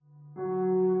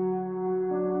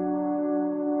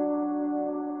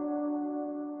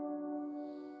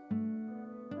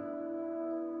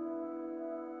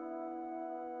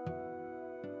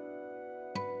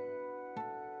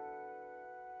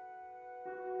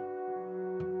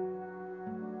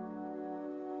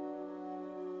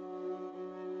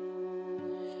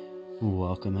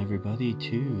Welcome everybody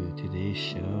to today's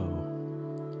show.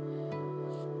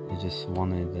 I just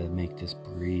wanted to make this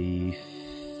brief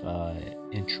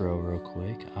intro real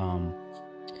quick.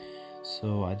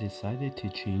 So I decided to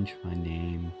change my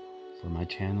name for my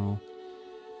channel.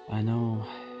 I know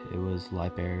it was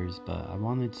Light Bearers, but I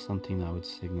wanted something that would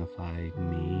signify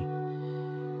me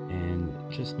and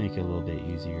just make it a little bit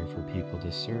easier for people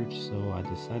to search. So I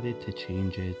decided to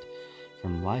change it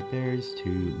from Light Bearers to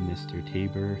Mr.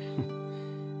 Tabor.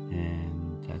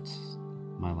 And that's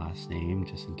my last name,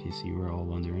 just in case you were all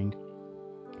wondering.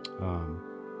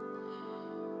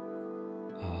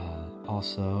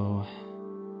 Also,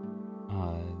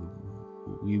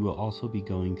 we will also be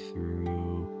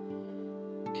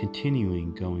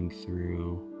continuing going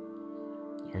through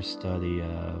our study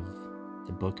of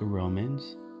the book of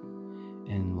Romans.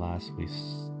 And last we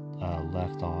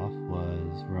left off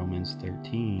was Romans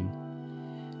 13.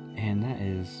 And that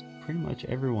is pretty much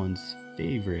everyone's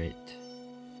favorite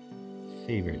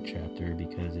chapter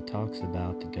because it talks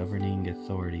about the governing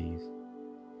authorities.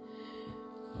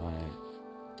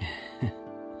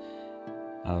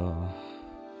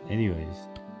 Anyways,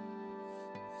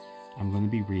 I'm going to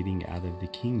be reading out of the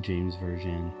King James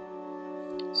Version.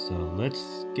 So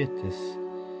let's get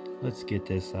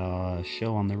this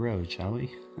show on the road, shall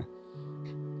we?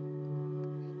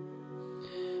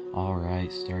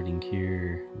 Alright, starting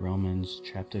here, Romans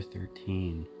chapter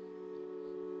 13.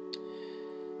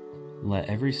 Let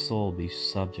every soul be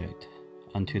subject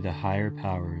unto the higher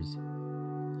powers,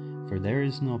 for there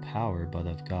is no power but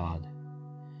of God.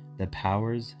 The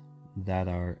powers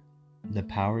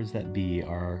that be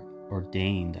are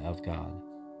ordained of God.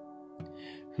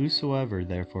 Whosoever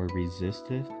therefore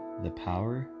resisteth the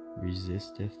power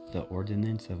resisteth the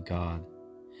ordinance of God.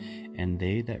 And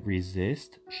they that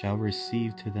resist shall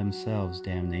receive to themselves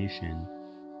damnation.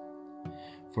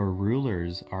 For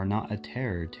rulers are not a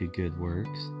terror to good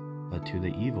works, but to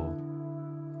the evil.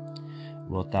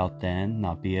 Wilt thou then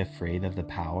not be afraid of the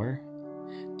power?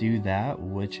 Do that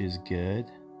which is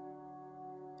good,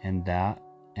 and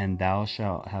thou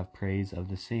shalt have praise of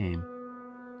the same.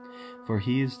 For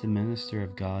he is the minister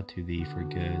of God to thee for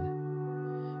good.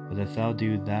 But if thou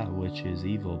do that which is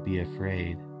evil, be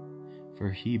afraid. For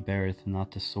he beareth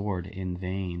not the sword in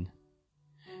vain.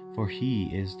 For he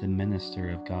is the minister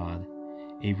of God,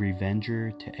 a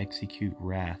revenger to execute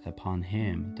wrath upon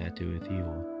him that doeth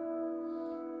evil.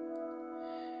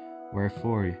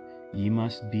 Wherefore ye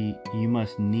must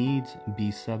needs be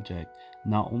subject,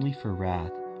 not only for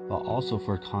wrath, but also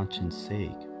for conscience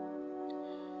sake.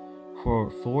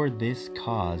 For this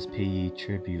cause pay ye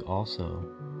tribute also,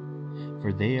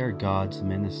 for they are God's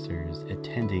ministers,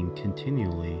 attending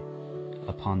continually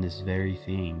upon this very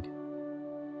thing.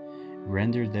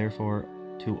 Render therefore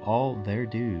to all their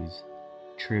dues,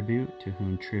 tribute to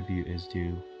whom tribute is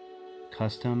due,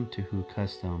 custom to whom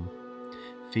custom,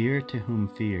 fear to whom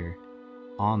fear,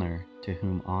 honor to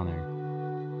whom honor.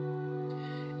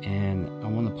 And I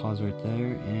want to pause right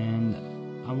there, and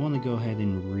I want to go ahead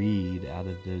and read out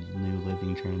of the New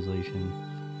Living Translation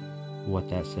what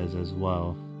that says as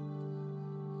well.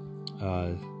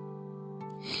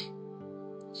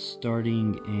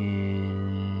 Starting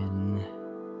in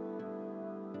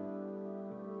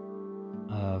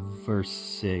verse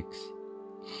 6,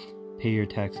 pay your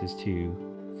taxes too,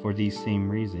 for these same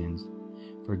reasons,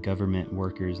 for government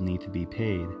workers need to be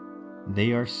paid.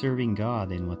 They are serving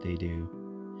God in what they do.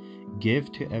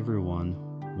 Give to everyone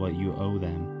what you owe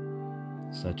them,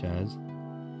 such as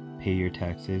pay your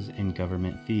taxes and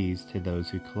government fees to those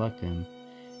who collect them,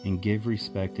 and give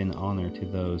respect and honor to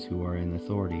those who are in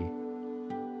authority.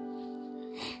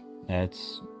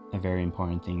 That's a very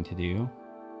important thing to do.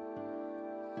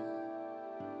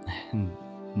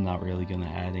 Not really going to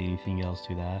add anything else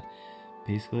to that.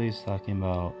 Basically, it's talking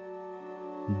about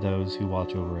those who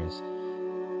watch over us.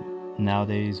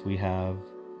 Nowadays, we have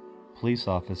police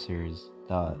officers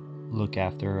that look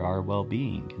after our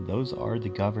well-being. Those are the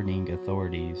governing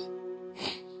authorities.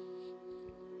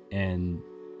 And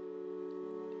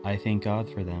I thank God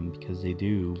for them because they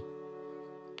do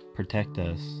protect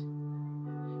us.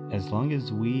 As long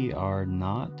as we are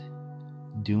not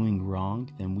doing wrong,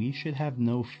 then we should have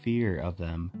no fear of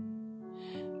them.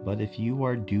 But if you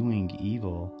are doing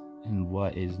evil and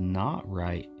what is not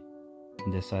right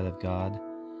in the sight of God,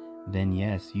 then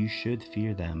yes, you should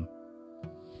fear them.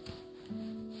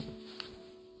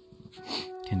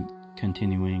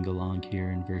 Continuing along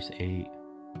here in verse 8.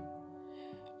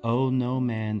 Owe no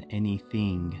man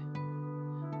anything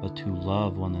but to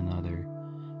love one another,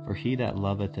 for he that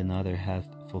loveth another hath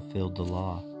fulfilled the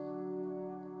law.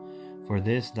 For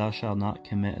this, thou shalt not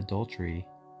commit adultery,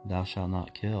 thou shalt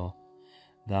not kill,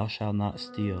 Thou shalt not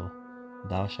steal.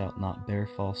 Thou shalt not bear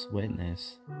false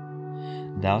witness.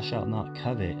 Thou shalt not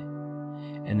covet.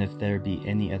 And if there be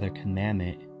any other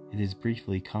commandment, it is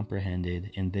briefly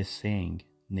comprehended in this saying,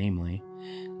 namely,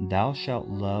 Thou shalt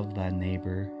love thy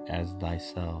neighbor as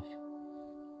thyself.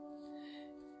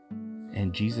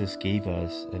 And Jesus gave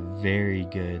us a very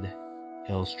good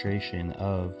illustration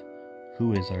of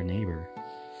who is our neighbor.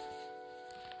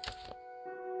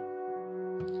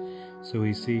 So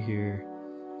we see here,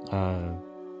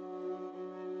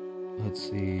 let's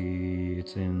see,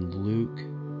 it's in Luke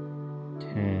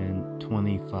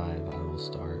 10:25, I will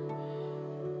start,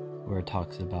 where it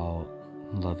talks about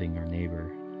loving our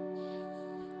neighbor.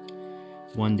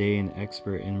 One day an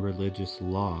expert in religious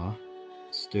law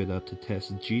stood up to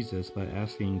test Jesus by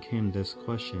asking him this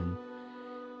question,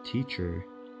 Teacher,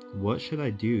 what should I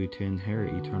do to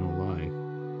inherit eternal life?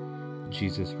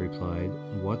 Jesus replied,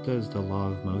 What does the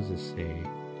law of Moses say?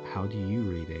 How do you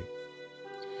read it?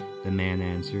 The man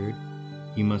answered,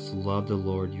 You must love the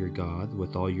Lord your God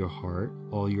with all your heart,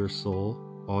 all your soul,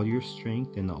 all your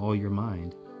strength, and all your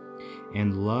mind,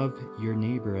 and love your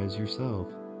neighbor as yourself.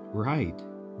 Right,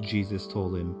 Jesus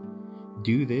told him.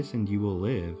 Do this and you will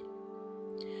live.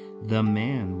 The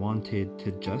man wanted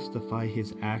to justify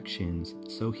his actions,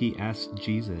 so he asked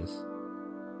Jesus,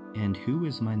 And who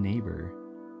is my neighbor?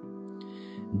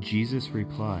 Jesus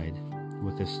replied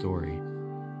with a story.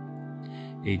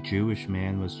 A Jewish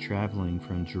man was traveling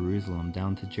from Jerusalem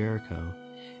down to Jericho,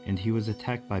 and he was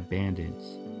attacked by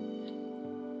bandits.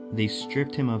 They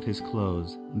stripped him of his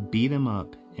clothes, beat him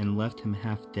up, and left him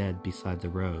half dead beside the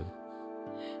road.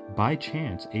 By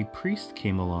chance, a priest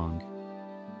came along,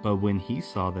 but when he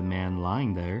saw the man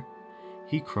lying there,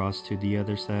 he crossed to the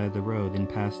other side of the road and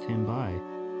passed him by.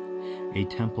 A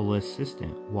temple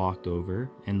assistant walked over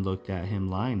and looked at him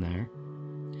lying there,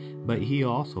 but he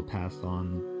also passed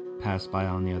by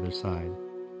on the other side.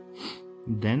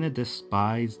 Then a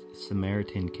despised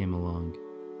Samaritan came along,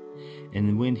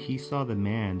 and when he saw the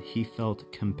man, he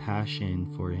felt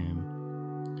compassion for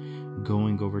him.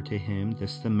 Going over to him, the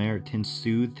Samaritan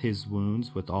soothed his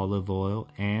wounds with olive oil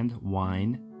and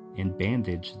wine and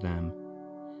bandaged them.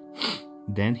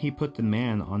 Then he put the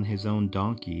man on his own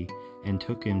donkey and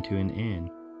took him to an inn,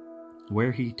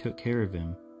 where he took care of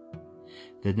him.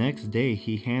 The next day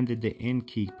he handed the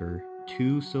innkeeper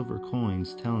 2 silver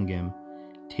coins, telling him,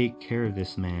 Take care of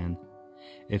this man.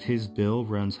 If his bill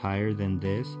runs higher than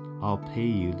this, I'll pay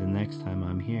you the next time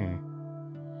I'm here.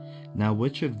 Now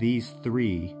which of these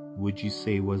 3 would you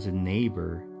say was a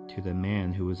neighbor to the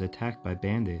man who was attacked by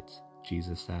bandits?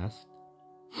 Jesus asked.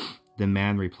 The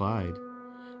man replied,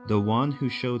 The one who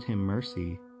showed him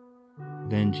mercy.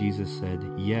 Then Jesus said,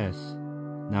 Yes,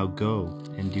 now go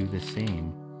and do the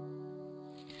same.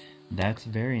 That's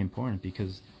very important,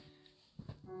 because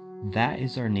that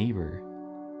is our neighbor.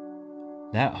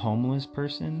 That homeless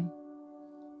person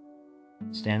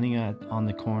standing on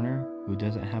the corner who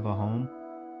doesn't have a home,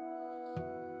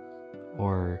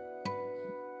 or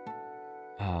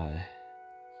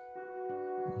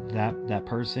that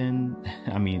person,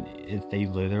 I mean, if they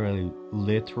literally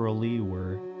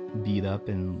were beat up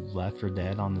and left for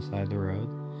dead on the side of the road,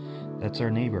 that's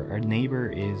our neighbor. Our neighbor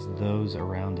is those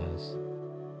around us.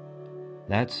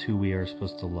 That's who we are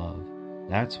supposed to love.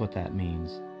 That's what that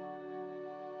means.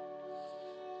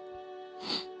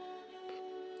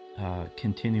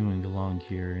 Continuing along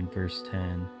here in verse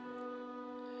 10.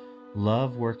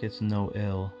 Love worketh no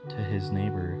ill to his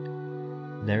neighbor.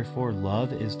 Therefore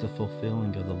love is the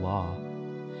fulfilling of the law.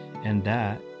 And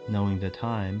that, knowing the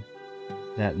time,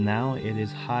 that now it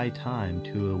is high time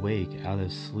to awake out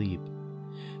of sleep.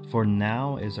 For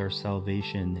now is our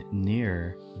salvation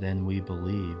nearer than we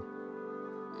believe.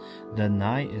 The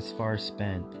night is far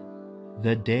spent,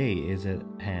 the day is at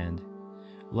hand.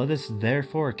 Let us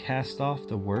therefore cast off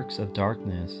the works of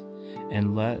darkness,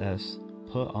 and let us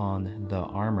put on the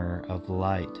armor of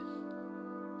light.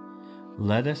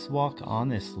 Let us walk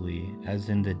honestly as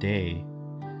in the day,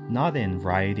 not in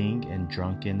rioting and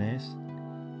drunkenness,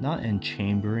 not in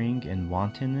chambering and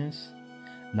wantonness,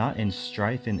 not in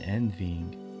strife and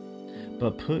envying.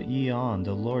 But put ye on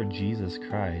the Lord Jesus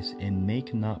Christ, and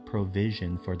make not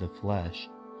provision for the flesh,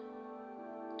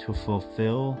 to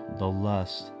fulfill the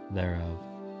lust thereof.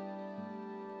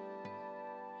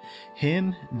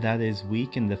 Him that is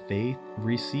weak in the faith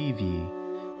receive ye,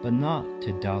 but not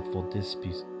to doubtful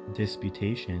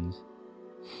disputations.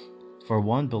 For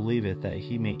one believeth that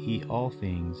he may eat all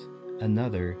things,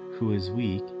 another, who is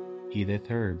weak, eateth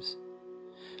herbs.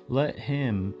 Let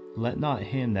not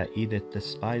him that eateth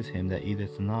despise him that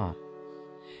eateth not,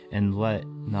 and let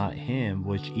not him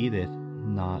which eateth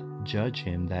not judge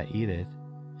him that eateth,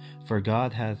 for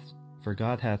God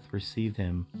hath received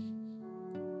him.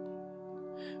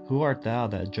 Who art thou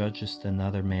that judgest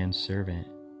another man's servant?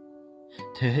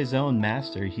 To his own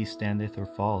master he standeth or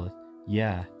falleth,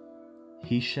 yea,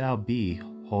 he shall be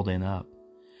holden up,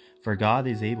 for God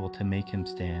is able to make him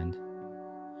stand.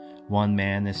 One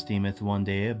man esteemeth one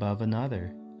day above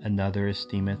another, another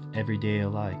esteemeth every day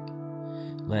alike.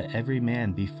 Let every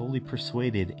man be fully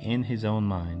persuaded in his own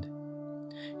mind.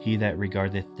 He that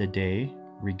regardeth the day,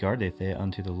 regardeth it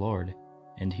unto the Lord,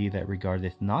 and he that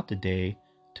regardeth not the day,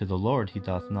 to the Lord he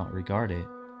doth not regard it.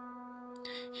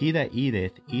 He that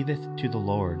eateth, eateth to the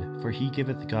Lord, for he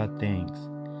giveth God thanks.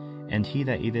 And he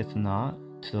that eateth not,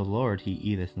 to the Lord he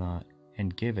eateth not,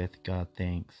 and giveth God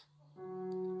thanks.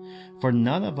 For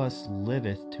none of us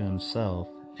liveth to himself,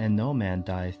 and no man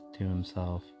dieth to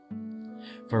himself.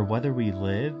 For whether we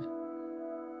live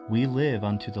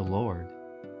unto the Lord,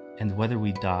 and whether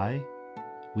we die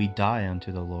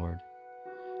unto the Lord.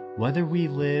 Whether we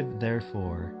live,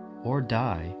 therefore, or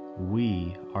die,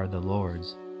 we are the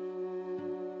Lord's.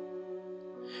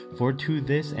 For to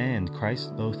this end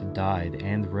Christ both died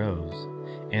and rose,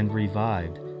 and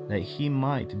revived, that he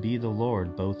might be the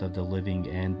Lord both of the living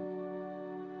and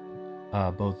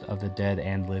both of the dead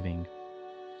and living.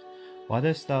 Why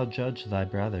dost thou judge thy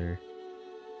brother?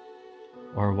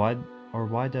 Or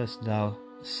why dost thou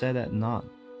set at naught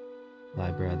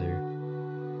thy brother?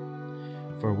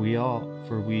 For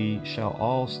we shall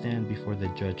all stand before the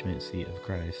judgment seat of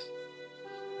Christ.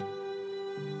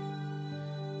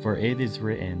 For it is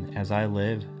written, As I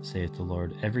live, saith the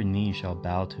Lord, every knee shall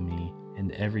bow to me,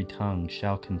 and every tongue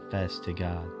shall confess to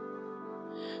God.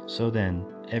 So then,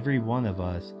 every one of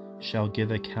us shall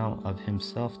give account of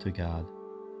himself to God.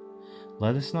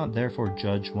 Let us not therefore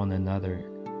judge one another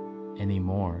any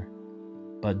more,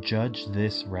 but judge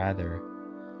this rather,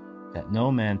 that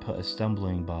no man put a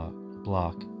stumbling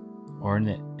block, or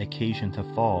an occasion to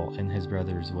fall in his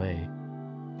brother's way.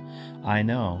 I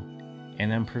know,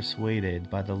 and am persuaded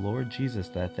by the Lord Jesus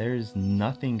that there is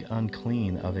nothing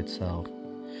unclean of itself,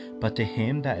 but to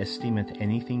him that esteemeth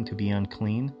anything to be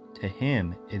unclean, to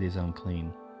him it is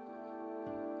unclean.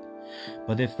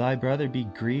 But if thy brother be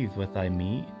grieved with thy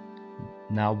meat,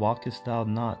 now walkest thou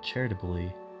not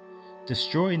charitably.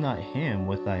 Destroy not him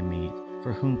with thy meat,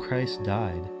 for whom Christ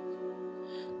died.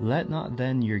 Let not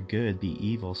then your good be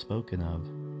evil spoken of,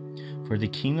 for the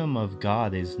kingdom of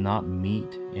God is not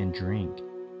meat and drink.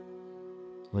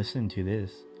 Listen to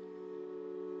this.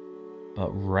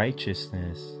 But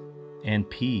righteousness and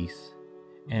peace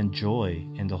and joy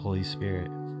in the Holy Spirit.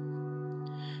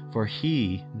 For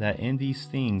he that in these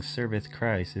things serveth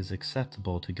Christ is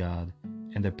acceptable to God,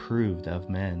 and approved of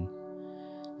men.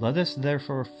 Let us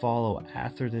therefore follow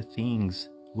after the things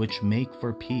which make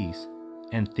for peace,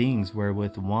 and things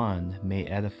wherewith one may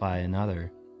edify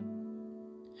another.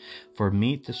 For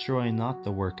meat destroy not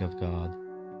the work of God.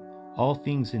 All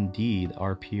things indeed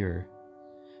are pure,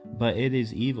 but it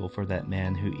is evil for that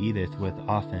man who eateth with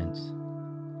offense.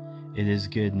 It is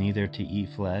good neither to eat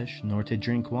flesh, nor to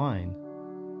drink wine,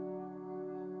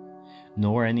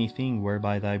 nor anything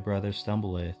whereby thy brother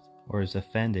stumbleth, or is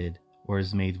offended, or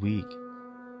is made weak.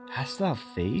 Hast thou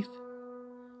faith?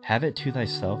 Have it to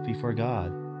thyself before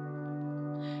God.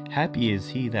 Happy is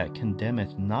he that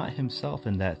condemneth not himself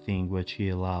in that thing which he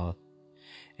alloweth.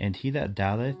 And he that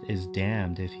doubteth is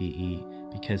damned if he eat,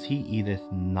 because he eateth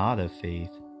not of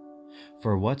faith.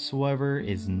 For whatsoever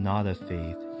is not of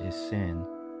faith is sin.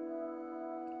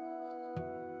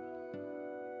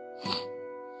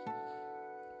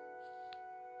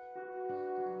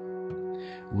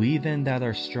 We then that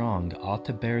are strong ought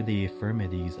to bear the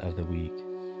infirmities of the weak,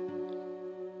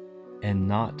 and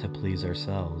not to please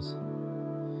ourselves.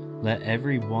 Let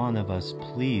every one of us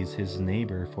please his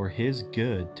neighbor for his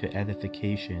good to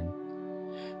edification.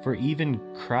 For even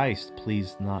Christ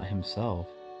pleased not himself,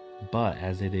 but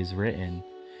as it is written,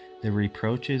 the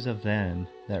reproaches of them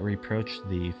that reproached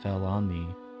thee fell on me.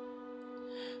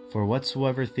 For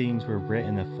whatsoever things were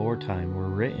written aforetime were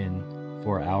written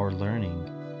for our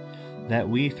learning, that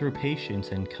we through patience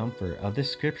and comfort of the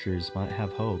Scriptures might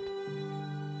have hope.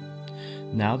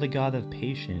 Now the God of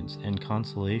patience and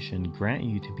consolation grant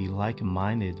you to be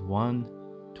like-minded one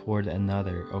toward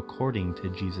another according to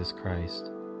Jesus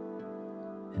Christ.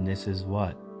 And this is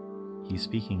what he's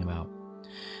speaking about,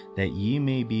 that ye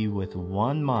may be with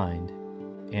one mind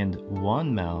and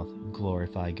one mouth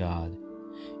glorify God,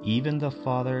 even the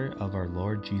Father of our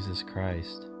Lord Jesus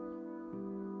Christ.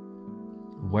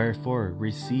 Wherefore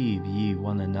receive ye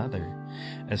one another,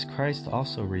 as Christ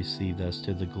also received us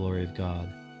to the glory of God.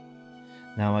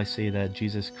 Now I say that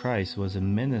Jesus Christ was a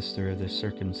minister of the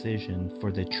circumcision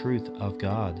for the truth of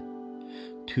God,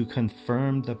 to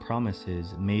confirm the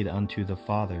promises made unto the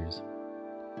fathers,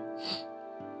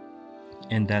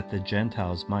 and that the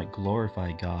Gentiles might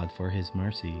glorify God for his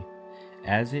mercy,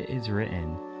 as it is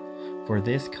written, For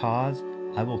this cause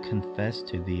I will confess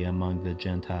to thee among the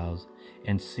Gentiles,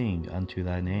 and sing unto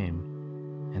thy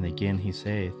name. And again he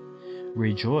saith,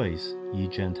 Rejoice, ye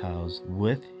Gentiles,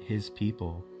 with his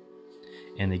people.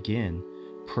 And again,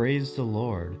 Praise the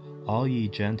Lord, all ye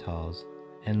Gentiles,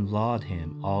 and laud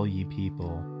him, all ye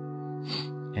people.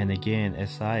 And again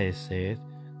Esaias saith,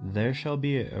 There shall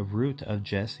be a root of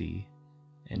Jesse,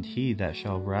 and he that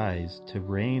shall rise to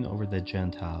reign over the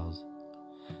Gentiles.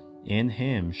 In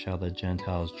him shall the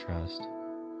Gentiles trust.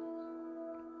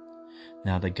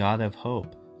 Now the God of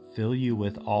hope fill you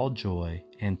with all joy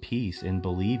and peace in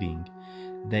believing,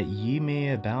 that ye may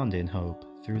abound in hope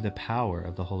through the power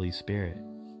of the Holy Spirit.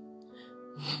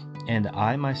 And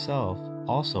I myself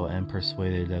also am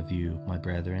persuaded of you, my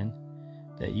brethren,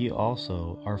 that ye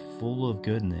also are full of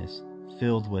goodness,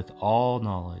 filled with all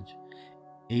knowledge,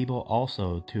 able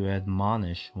also to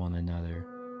admonish one another.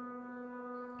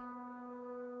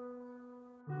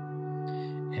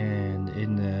 And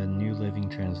in the New Living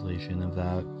Translation of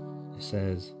that, it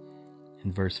says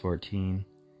in verse 14,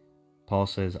 Paul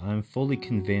says, I am fully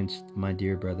convinced, my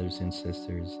dear brothers and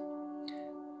sisters,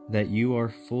 that you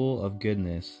are full of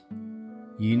goodness.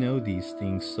 You know these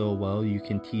things so well you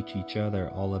can teach each other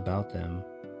all about them.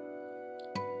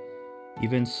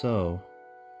 Even so,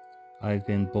 I've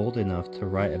been bold enough to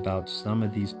write about some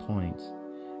of these points,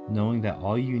 knowing that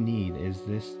all you need is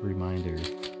this reminder.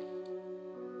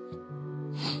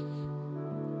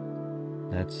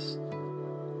 That's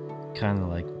kind of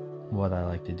like what I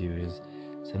like to do. Is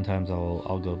sometimes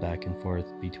I'll go back and forth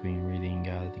between reading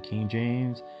the King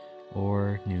James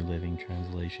or New Living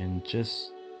Translation.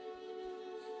 Just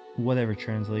whatever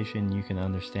translation you can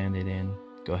understand it in,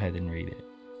 go ahead and read it.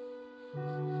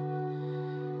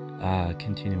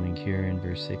 Continuing here in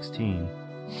verse 16,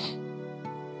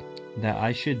 that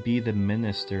I should be the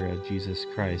minister of Jesus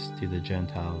Christ to the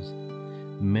Gentiles,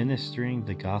 ministering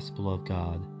the gospel of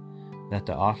God, that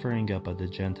the offering up of the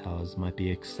Gentiles might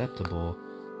be acceptable,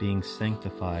 being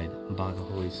sanctified by the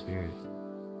Holy Spirit.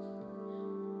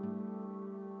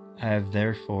 I have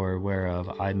therefore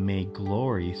whereof I may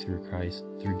glory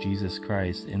through Jesus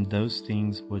Christ, in those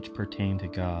things which pertain to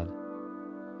God.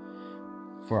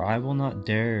 For I will not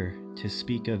dare to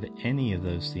speak of any of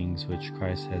those things which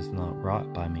Christ has not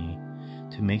wrought by me,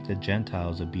 to make the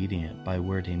Gentiles obedient by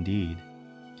word and deed,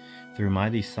 through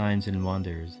mighty signs and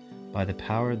wonders, by the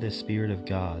power of the Spirit of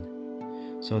God,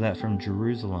 so that from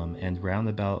Jerusalem and round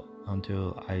about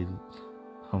until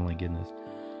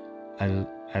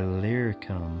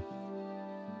Illyricum.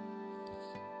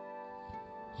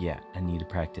 Yeah, I need to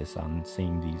practice on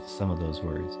saying some of those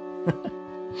words.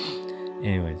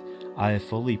 Anyways, I have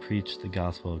fully preached the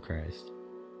gospel of Christ.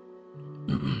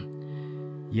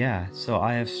 Yeah, so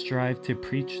I have strived to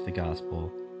preach the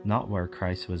gospel, not where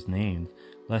Christ was named,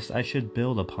 lest I should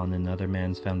build upon another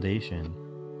man's foundation.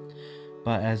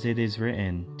 But as it is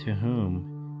written, to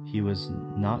whom he was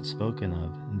not spoken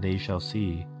of, they shall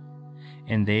see,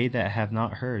 and they that have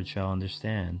not heard shall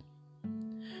understand.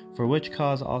 For which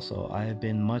cause also I have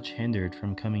been much hindered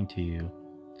from coming to you.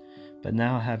 But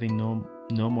now having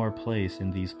no more place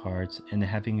in these parts, and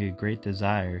having a great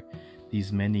desire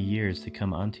these many years to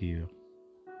come unto you,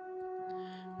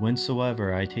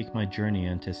 whensoever I take my journey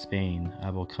unto Spain, I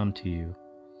will come to you.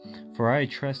 For I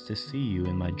trust to see you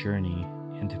in my journey,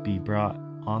 and to be brought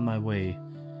on my way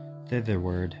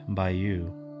thitherward by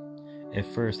you. At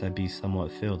first I be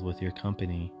somewhat filled with your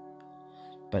company,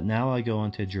 but now I go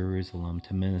unto Jerusalem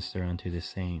to minister unto the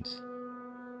saints.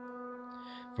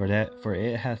 For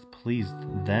it hath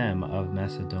pleased them of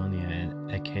Macedonia and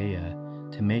Achaia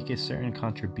to make a certain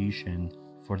contribution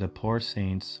for the poor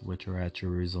saints which are at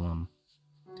Jerusalem.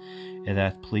 It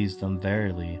hath pleased them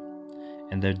verily,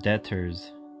 and their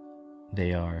debtors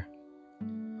they are.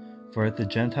 For if the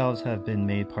Gentiles have been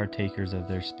made partakers of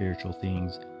their spiritual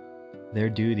things, their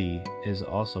duty is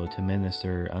also to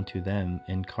minister unto them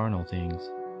in carnal things.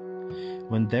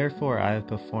 When therefore I have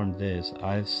performed this,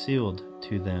 I have sealed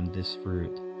to them this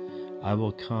fruit. I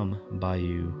will come by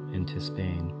you into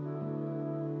Spain.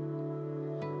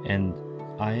 And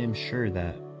I am sure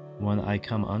that when I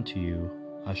come unto you,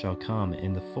 I shall come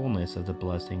in the fullness of the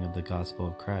blessing of the gospel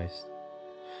of Christ.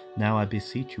 Now I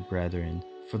beseech you, brethren,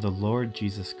 for the Lord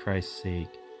Jesus Christ's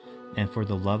sake, and for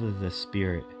the love of the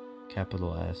Spirit,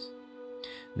 capital S,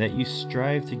 that you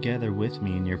strive together with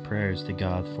me in your prayers to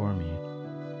God for me,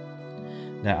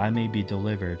 that I may be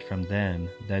delivered from them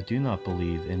that do not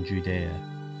believe in Judea,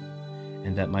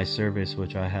 and that my service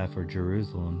which I have for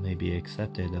Jerusalem may be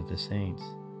accepted of the saints,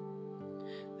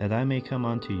 that I may come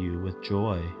unto you with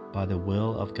joy by the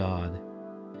will of God,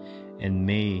 and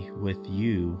may with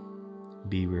you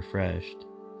be refreshed.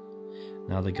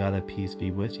 Now the God of peace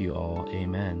be with you all.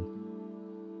 Amen.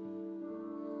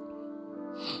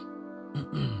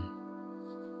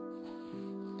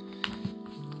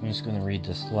 I'm just going to read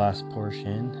this last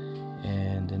portion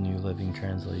in the New Living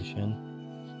Translation.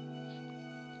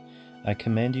 I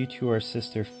commend you to our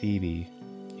sister Phoebe,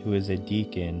 who is a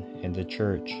deacon in the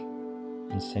church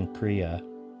in Cenchrea.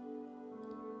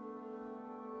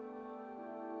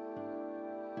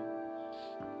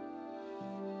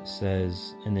 It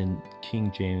says in the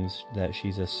King James that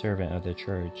she's a servant of the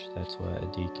church. That's what a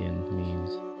deacon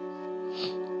means.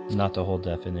 Not the whole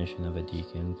definition of a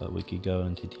deacon, but we could go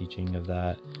into teaching of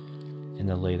that in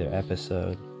a later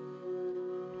episode.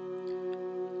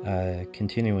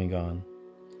 Continuing on.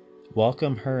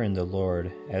 Welcome her in the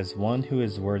Lord as one who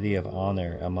is worthy of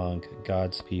honor among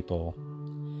God's people.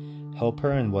 Help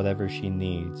her in whatever she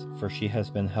needs, for she has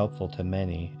been helpful to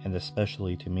many, and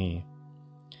especially to me.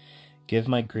 Give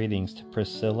my greetings to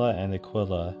Priscilla and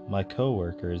Aquila, my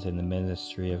co-workers in the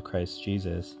ministry of Christ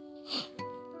Jesus.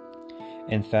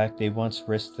 In fact, they once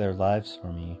risked their lives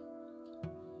for me.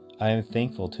 I am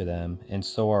thankful to them, and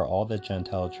so are all the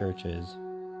Gentile churches.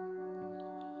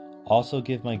 Also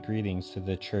give my greetings to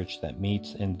the church that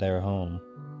meets in their home.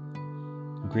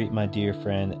 Greet my dear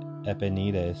friend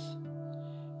Epaenetus.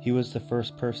 He was the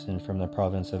first person from the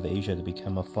province of Asia to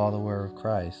become a follower of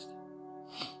Christ.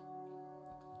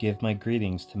 Give my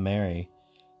greetings to Mary,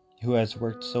 who has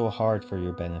worked so hard for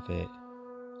your benefit.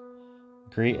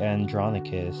 Greet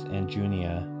Andronicus and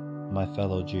Junia, my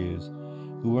fellow Jews,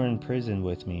 who were in prison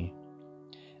with me.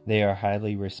 They are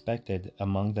highly respected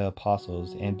among the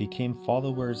apostles and became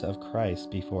followers of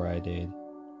Christ before I did.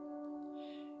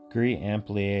 Greet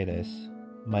Ampliatus,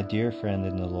 my dear friend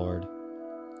in the Lord.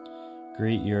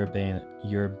 Greet Urbanus,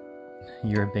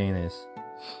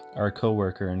 our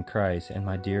co-worker in Christ, and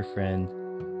my dear friend,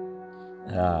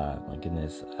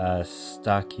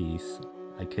 Stachys.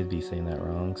 I could be saying that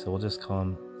wrong, so we'll just call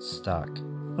him Stock.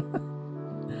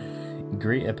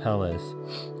 Greet Apelles,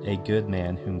 a good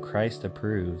man whom Christ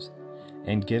approves,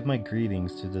 and give my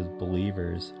greetings to the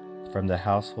believers from the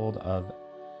household of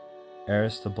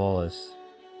Aristobulus.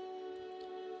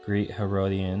 Greet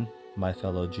Herodion, my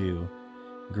fellow Jew.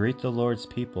 Greet the Lord's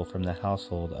people from the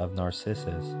household of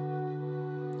Narcissus.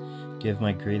 Give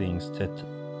my greetings to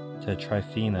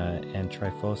Tryphena and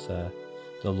Tryphosa,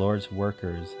 the Lord's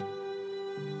workers,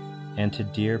 and to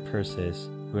dear Persis,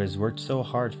 who has worked so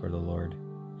hard for the Lord.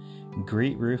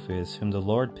 Greet Rufus, whom the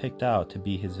Lord picked out to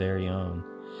be his very own,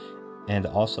 and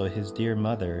also his dear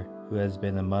mother, who has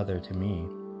been a mother to me.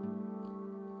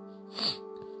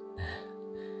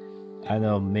 I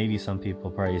know maybe some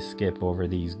people probably skip over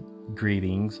these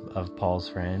greetings of Paul's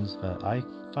friends, but I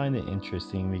find it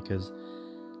interesting because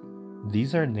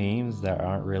these are names that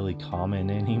aren't really common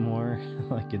anymore,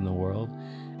 like in the world,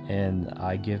 and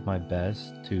I give my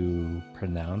best to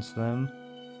pronounce them.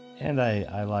 And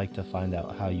I like to find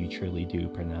out how you truly do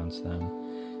pronounce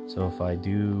them. So if I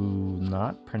do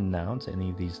not pronounce any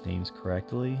of these names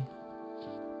correctly,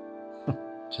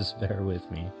 just bear with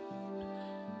me.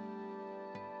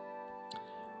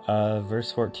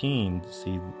 Verse 14,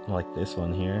 see, like this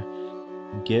one here.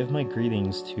 Give my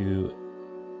greetings to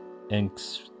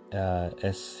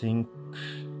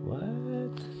what?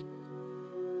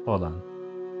 Hold on.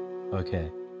 Okay.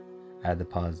 I had to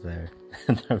pause there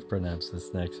and I've pronounced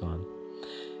this next one.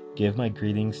 Give my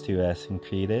greetings to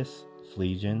Asyncritus,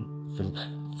 Phlegon,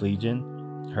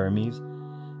 Hermes,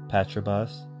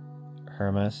 Patrobas,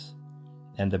 Hermas,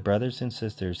 and the brothers and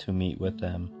sisters who meet with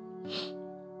them.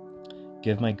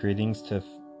 Give my greetings to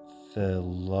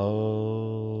Philologus,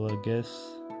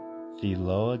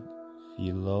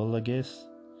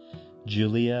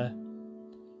 Julia,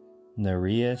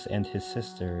 Nereus and his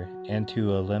sister, and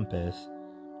to Olympus,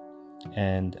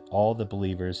 and all the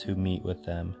believers who meet with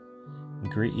them.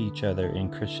 Greet each other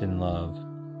in Christian love.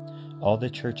 All the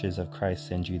churches of Christ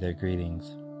send you their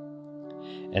greetings.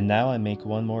 And now I make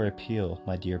one more appeal,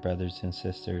 my dear brothers and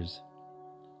sisters.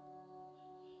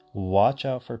 Watch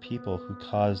out for people who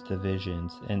cause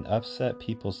divisions and upset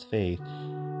people's faith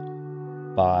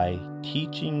by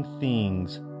teaching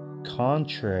things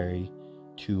contrary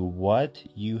to what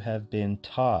you have been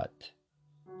taught.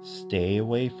 Stay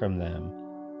away from them.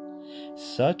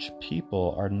 Such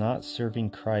people are not serving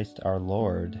Christ our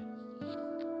Lord.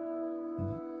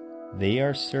 They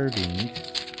are serving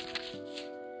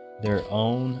their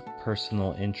own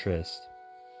personal interest.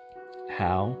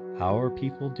 How are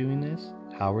people doing this?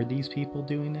 How are these people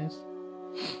doing this?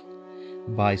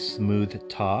 By smooth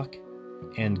talk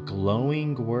and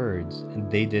glowing words,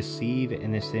 they deceive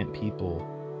innocent people.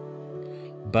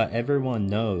 But everyone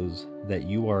knows that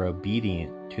you are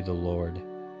obedient to the Lord.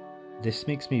 This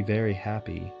makes me very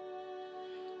happy.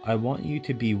 I want you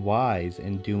to be wise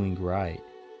in doing right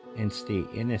and stay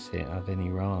innocent of any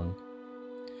wrong.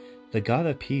 The God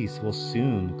of peace will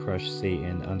soon crush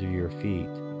Satan under your feet.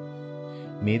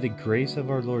 May the grace of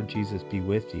our Lord Jesus be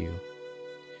with you.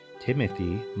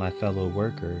 Timothy, my fellow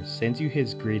worker, sends you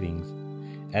his greetings,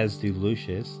 as do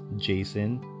Lucius,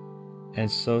 Jason, and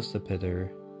Sosipater.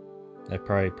 I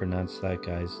probably pronounced that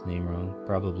guy's name wrong.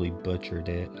 Probably butchered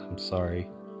it. I'm sorry.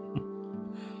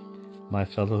 My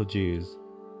fellow Jews.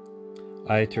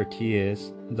 I,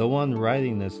 Tertius, the one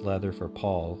writing this letter for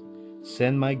Paul,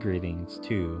 send my greetings,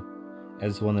 too,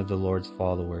 as one of the Lord's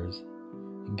followers.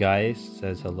 Gaius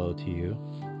says hello to you.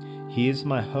 He is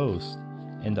my host,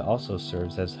 and also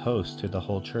serves as host to the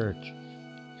whole church.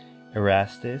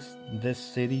 Erastus, this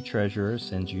city treasurer,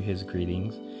 sends you his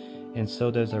greetings, and so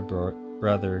does our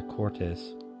brother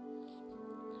Quartus.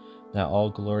 Now all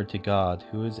glory to God,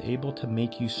 who is able to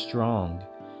make you strong,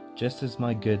 just as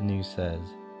my good news says.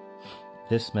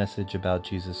 This message about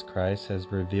Jesus Christ has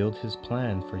revealed his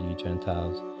plan for you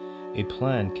Gentiles, a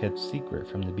plan kept secret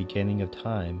from the beginning of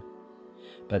time.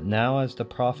 But now, as the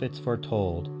prophets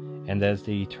foretold, and as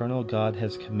the eternal God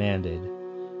has commanded,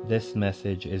 this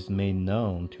message is made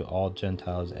known to all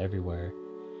Gentiles everywhere,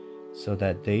 so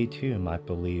that they too might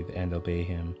believe and obey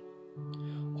him.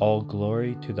 All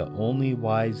glory to the only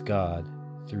wise God,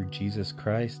 through Jesus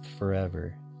Christ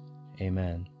forever.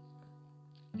 Amen.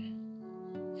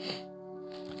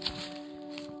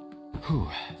 Whew.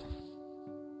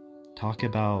 Talk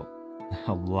about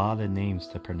a lot of names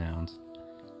to pronounce.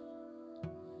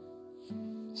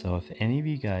 So if any of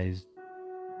you guys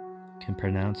can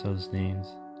pronounce those names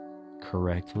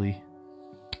correctly,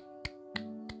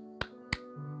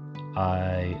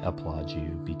 I applaud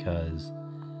you, because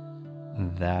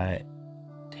that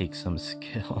takes some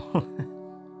skill.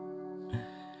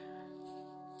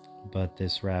 But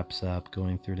this wraps up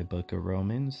going through the book of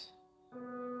Romans.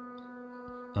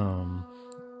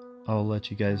 I'll let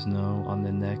you guys know on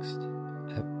the next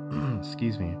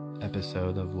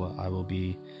episode of what I will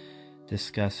be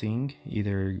discussing.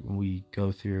 Either we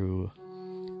go through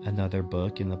another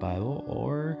book in the Bible,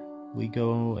 or we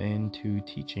go into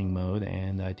teaching mode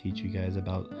and I teach you guys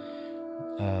about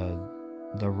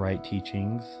the right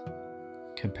teachings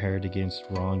compared against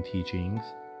wrong teachings,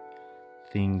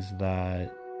 things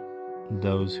that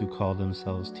those who call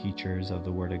themselves teachers of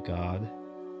the Word of God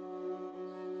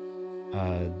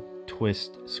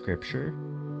twist Scripture.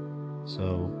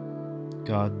 So,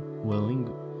 God willing,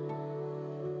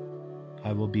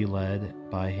 I will be led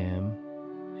by him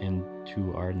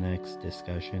into our next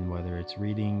discussion, whether it's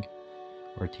reading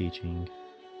or teaching.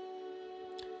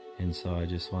 And so I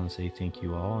just want to say thank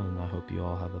you all, and I hope you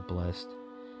all have a blessed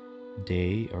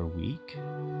day or week,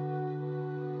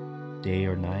 day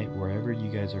or night, wherever you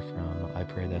guys are from. I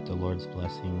pray that the Lord's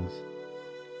blessings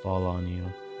fall on you,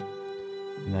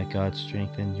 and that God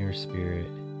strengthen your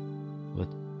spirit with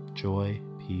joy,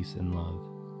 peace, and love.